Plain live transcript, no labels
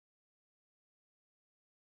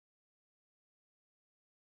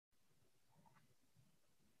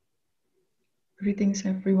Greetings,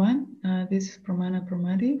 everyone. This is Premana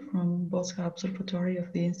from Bosscha Observatory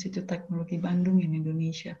of the Institute Technology Bandung in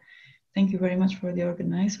Indonesia. Thank you very much for the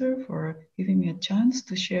organizer for giving me a chance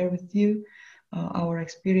to share with you our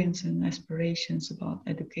experience and aspirations about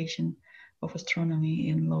education of astronomy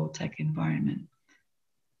in low-tech environment.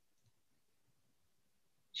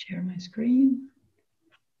 Share my screen.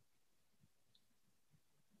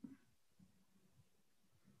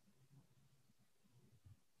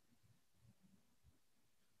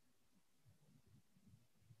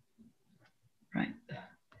 Right.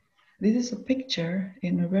 This is a picture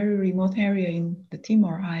in a very remote area in the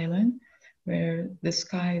Timor Island where the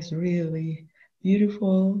sky is really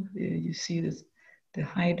beautiful. You see the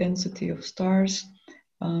high density of stars,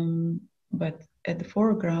 but at the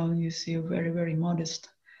foreground you see a very, very modest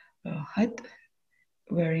hut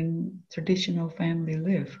wherein traditional family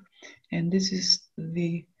live. And this is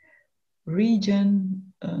the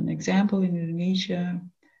region, an example in Indonesia,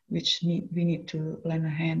 which we need to lend a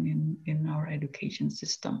hand in our education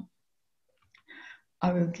system.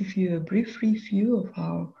 I will give you a brief review of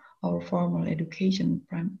how our formal education,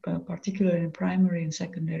 particularly in primary and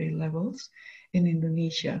secondary levels in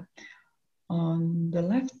Indonesia. On the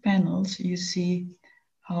left panels, you see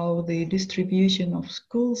how the distribution of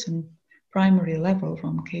schools in primary level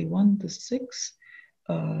from K1 to 6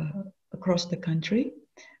 across the country.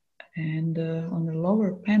 And on the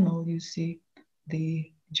lower panel, you see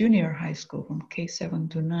the junior high school from K7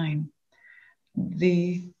 to 9.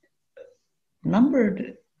 The number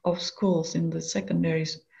of schools in the secondary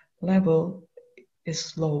level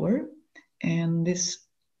is lower, and this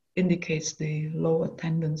indicates the low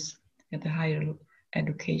attendance at the higher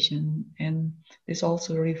education, and this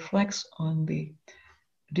also reflects on the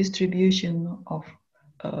distribution of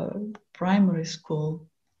primary school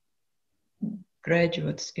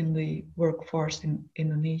graduates in the workforce in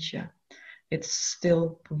Indonesia. It's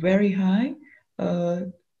still very high,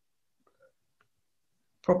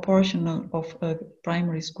 proportional of a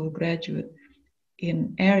primary school graduate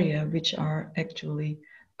in area which are actually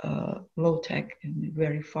low-tech and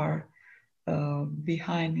very far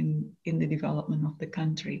behind in the development of the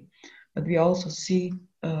country. But we also see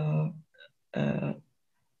a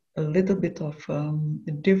little bit of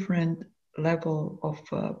a different level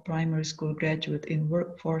of primary school graduate in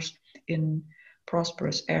workforce in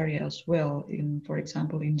prosperous area as well, in, for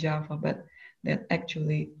example, in Java, but that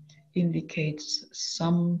actually indicates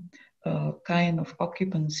some kind of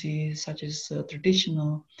occupancy, such as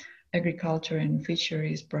traditional agriculture and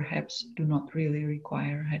fisheries, perhaps do not really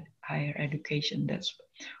require higher education. That's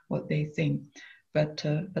what they think. But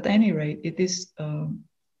at any rate, it is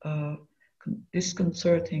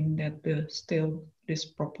disconcerting that there's still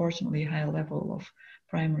disproportionately high level of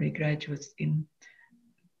primary graduates in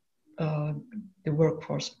the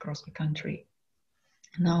workforce across the country.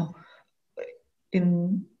 Now,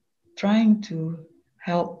 in trying to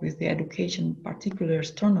help with the education, particularly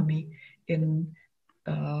astronomy, in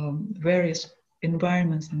various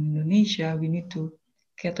environments in Indonesia, we need to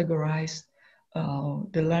categorize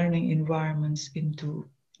the learning environments into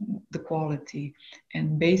the quality.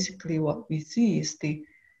 And basically what we see is the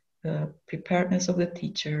preparedness of the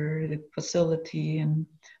teacher, the facility, and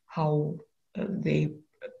how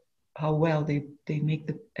well they make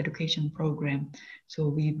the education program. So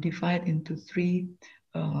we divide into three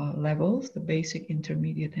levels: the basic,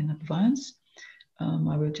 intermediate, and advanced.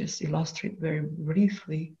 I will just illustrate very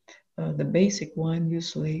briefly. The basic one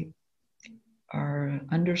usually are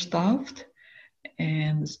understaffed,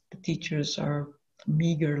 and the teachers are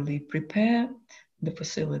meagerly prepared. The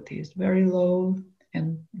facility is very low,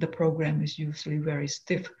 and the program is usually very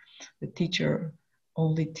stiff. The teacher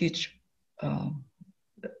only teach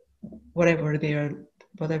whatever they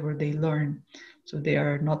learn, so they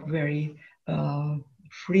are not very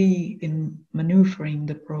free in maneuvering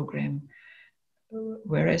the program.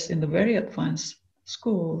 Whereas in the very advanced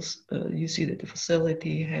schools, you see that the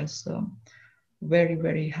facility has very,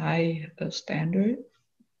 very high standard,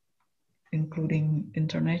 including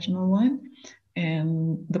international one.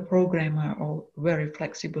 And the program are all very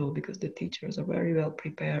flexible because the teachers are very well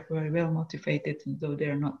prepared, very well motivated, and though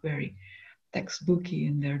they're not very textbooky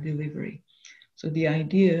in their delivery. So the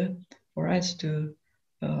idea for us to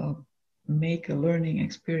make a learning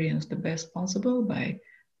experience the best possible by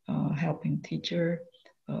helping teacher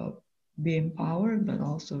be empowered, but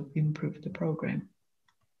also improve the program.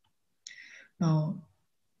 Now,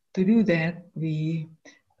 to do that, we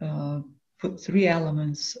put three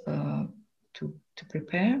elements to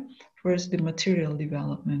prepare. First, the material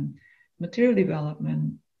development. Material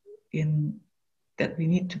development in that we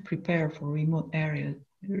need to prepare for remote areas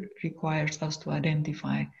requires us to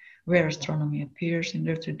identify where astronomy appears in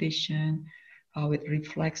their tradition, how it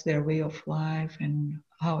reflects their way of life, and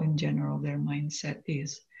how in general their mindset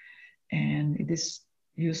is. And it is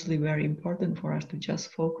usually very important for us to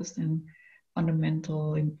just focus on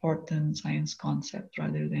fundamental, important science concepts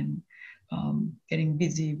rather than getting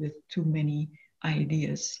busy with too many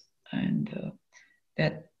ideas. And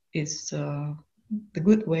that is the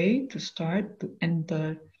good way to start to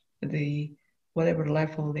enter the whatever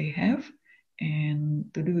level they have.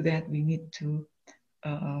 And to do that, we need to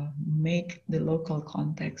make the local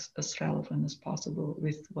context as relevant as possible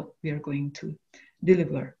with what we are going to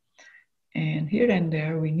deliver. And here and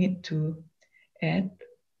there, we need to add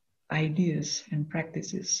ideas and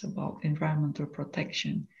practices about environmental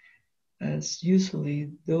protection, as usually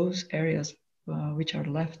those areas which are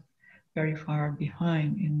left very far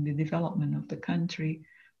behind in the development of the country,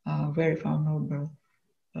 very vulnerable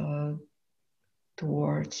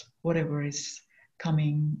towards whatever is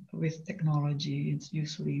coming with technology. It's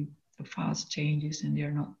usually fast changes and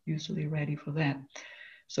they're not usually ready for that.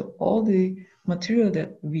 So all the material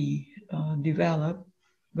that we develop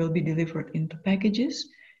will be delivered into packages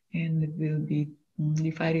and it will be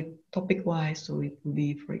divided topic-wise. So it will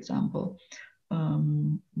be, for example,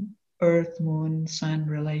 Earth, Moon, Sun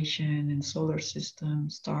relation and solar system,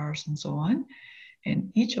 stars, and so on.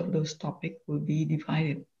 And each of those topics will be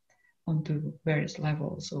divided onto various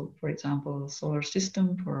levels. So for example, solar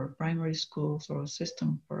system for primary school, solar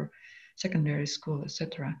system for secondary school,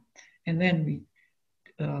 etc. And then we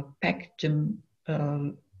package them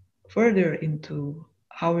further into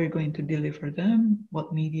how we're going to deliver them,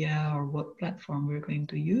 what media or what platform we're going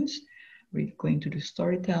to use. We're going to do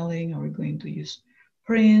storytelling, are we going to use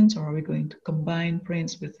prints, or are we going to combine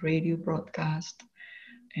prints with radio broadcast?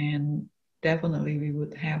 And definitely we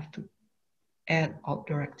would have to add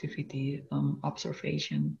outdoor activity,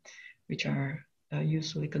 observation, which are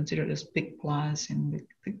usually considered as big plus and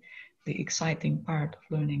the exciting part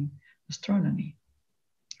of learning astronomy.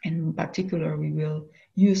 And in particular, we will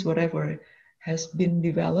use whatever has been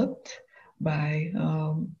developed by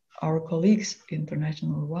our colleagues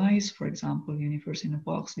international-wise. For example, Universe in a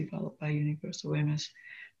Box, developed by Universe Awareness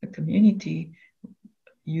Community,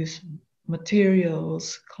 use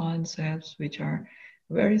materials, concepts, which are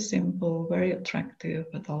very simple, very attractive,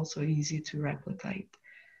 but also easy to replicate.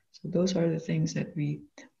 So those are the things that we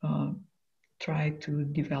try to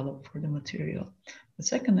develop for the material. The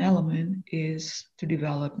second element is to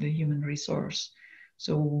develop the human resource.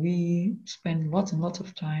 So we spend lots and lots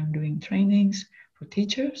of time doing trainings for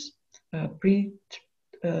teachers,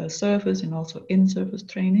 pre-service and also in-service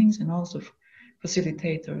trainings, and also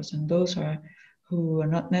facilitators. And those are who are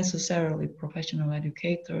not necessarily professional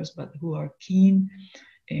educators, but who are keen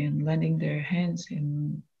in lending their hands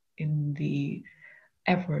in the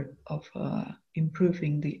effort of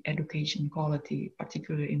improving the education quality,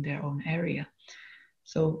 particularly in their own area.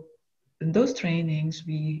 So in those trainings,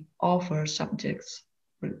 we offer subjects,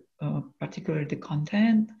 particularly the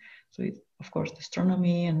content. So it's, of course,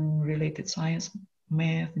 astronomy and related science,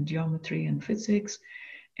 math and geometry and physics.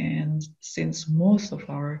 And since most of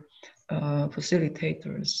our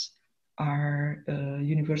facilitators are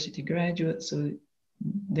university graduates, so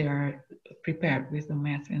they are prepared with the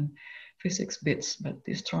math and physics bits, but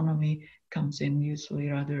the astronomy comes in usually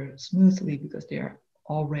rather smoothly because they are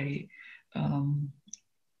already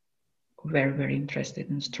very, very interested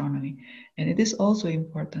in astronomy. And it is also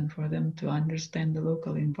important for them to understand the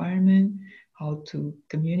local environment, how to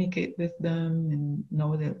communicate with them and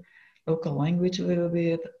know the local language a little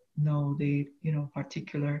bit, know the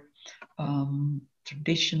particular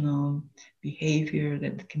traditional behavior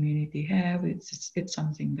that the community have. It's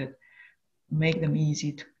something that make them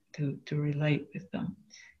easy to relate with them.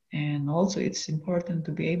 And also it's important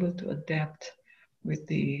to be able to adapt with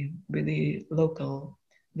the local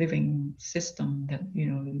living system that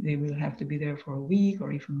they will have to be there for a week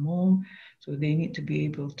or even more. So they need to be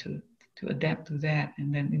able to adapt to that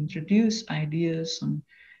and then introduce ideas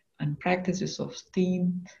and practices of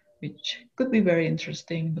STEAM, which could be very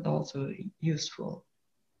interesting, but also useful.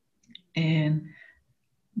 And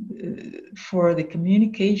for the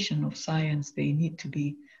communication of science, they need to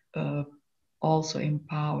be also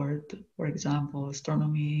empowered. For example,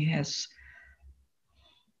 astronomy has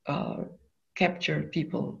captured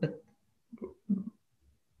people, but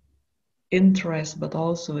interest, but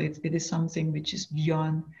also it is something which is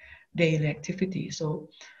beyond daily activity. So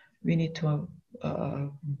we need to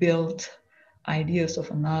build ideas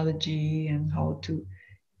of analogy and how to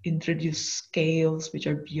introduce scales which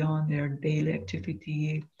are beyond their daily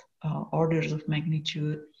activity, orders of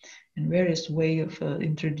magnitude, and various ways of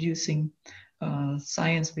introducing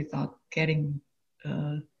science without getting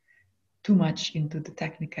too much into the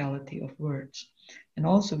technicality of words. And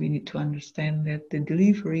also we need to understand that the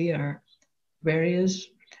delivery are various,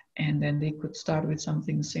 and then they could start with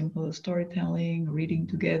something simple, storytelling, reading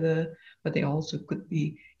together, but they also could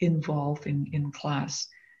be involved in class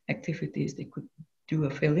activities. They could do a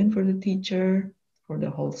fill-in for the teacher for the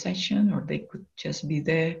whole session, or they could just be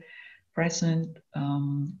there present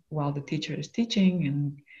while the teacher is teaching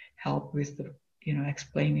and help with the,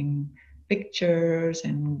 explaining pictures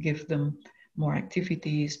and give them more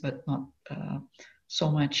activities, but not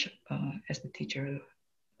so much as the teacher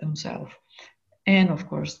themselves. And of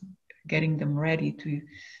course, getting them ready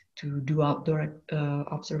to do outdoor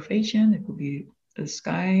observation. It could be the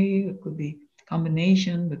sky, it could be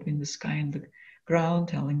combination between the sky and the ground,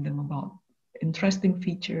 telling them about interesting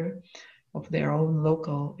feature of their own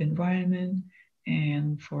local environment.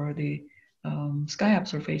 And for the sky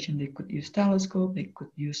observation, they could use telescope, they could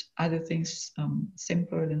use other things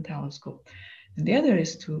simpler than telescope. And the other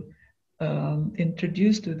is to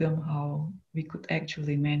introduce to them how we could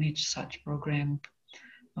actually manage such program,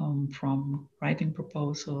 from writing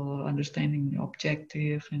proposal, understanding the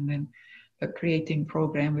objective, and then creating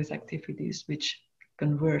program with activities which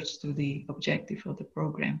converts to the objective of the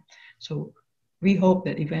program. So we hope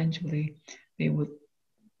that eventually they would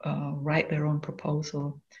write their own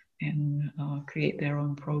proposal and create their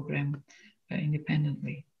own program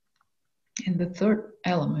independently. And the third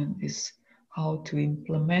element is how to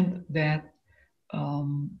implement that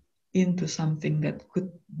into something that could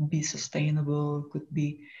be sustainable, could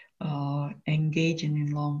be engaging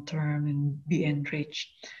in long term and be enriched.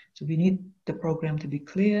 So we need the program to be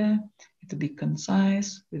clear, to be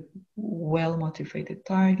concise, with well motivated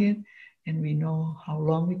target, and we know how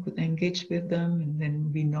long we could engage with them, and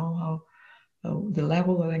then we know how the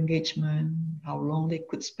level of engagement, how long they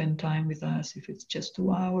could spend time with us. If it's just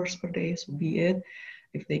 2 hours per day, so be it.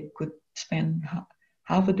 If they could spend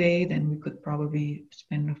half a day, then we could probably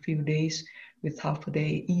spend a few days with half a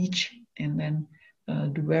day each, and then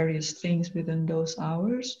do various things within those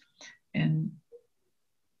hours. And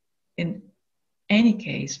in any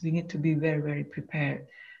case, we need to be very, very prepared.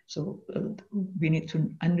 So we need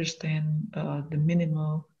to understand the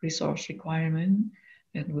minimal resource requirement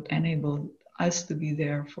that would enable us to be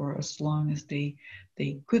there for as long as they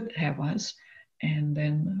could have us. And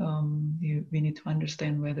then we need to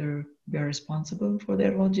understand whether we are responsible for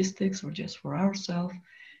their logistics or just for ourselves.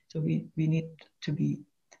 So we need to be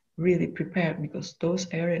really prepared, because those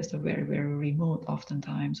areas are very, very remote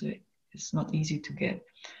oftentimes. It's not easy to get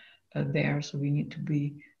there. So we need to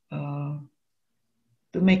be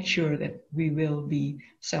to make sure that we will be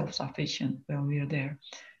self-sufficient when we are there,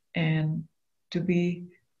 and to be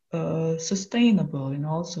sustainable and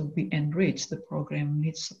also be enriched. The program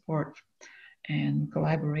needs support and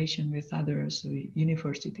collaboration with others,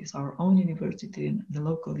 universities, our own university and the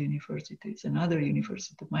local universities, and other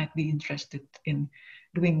universities that might be interested in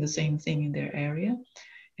doing the same thing in their area.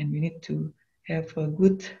 And we need to have a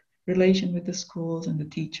good relation with the schools and the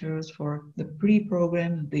teachers for the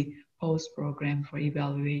pre-program, the post-program for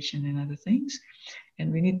evaluation and other things.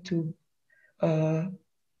 And we need to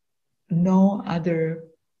know other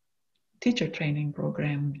teacher training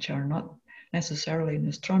programs which are not necessarily in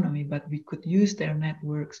astronomy, but we could use their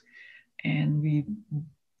networks, and we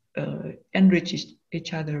enrich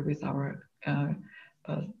each other with our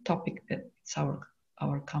topic that's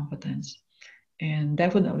our competence. And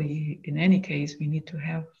definitely, in any case, we need to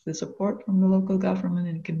have the support from the local government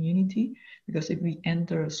and community, because if we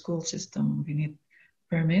enter a school system, we need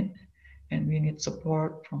permit, and we need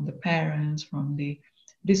support from the parents, from the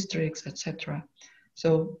districts, etc.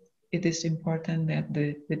 So it is important that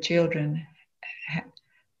the children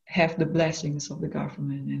have the blessings of the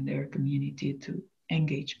government and their community to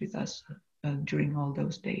engage with us during all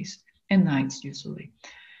those days and nights usually.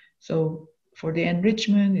 So for the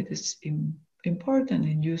enrichment, it is important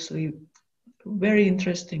and usually very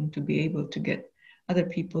interesting to be able to get other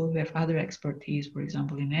people who have other expertise, for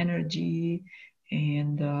example, in energy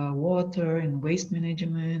and water and waste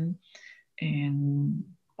management and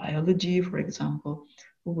biology, for example,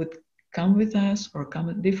 who would come with us or come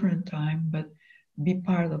at different time, but be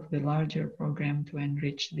part of the larger program to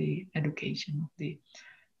enrich the education of the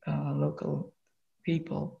local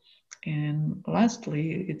people. And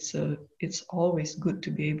lastly, it's always good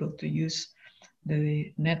to be able to use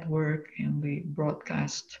the network and the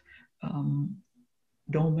broadcast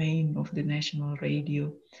domain of the national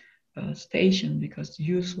radio station, because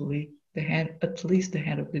usually the head, at least the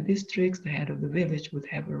head of the districts, the head of the village would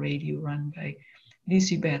have a radio run by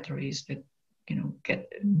DC batteries that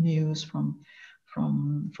get news from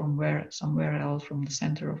somewhere else, from the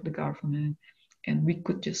center of the government, and we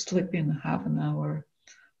could just slip in half an hour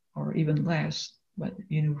or even less, but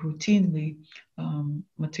routinely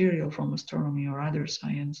material from astronomy or other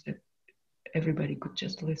science that everybody could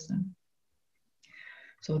just listen.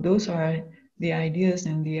 So those are the ideas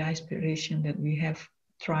and the inspiration that we have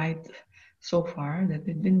tried so far that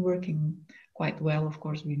have been working quite well. Of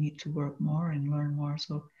course, we need to work more and learn more.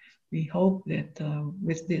 So we hope that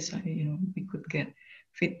with this, we could get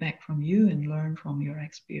feedback from you and learn from your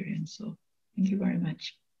experience. So thank you very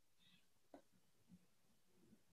much.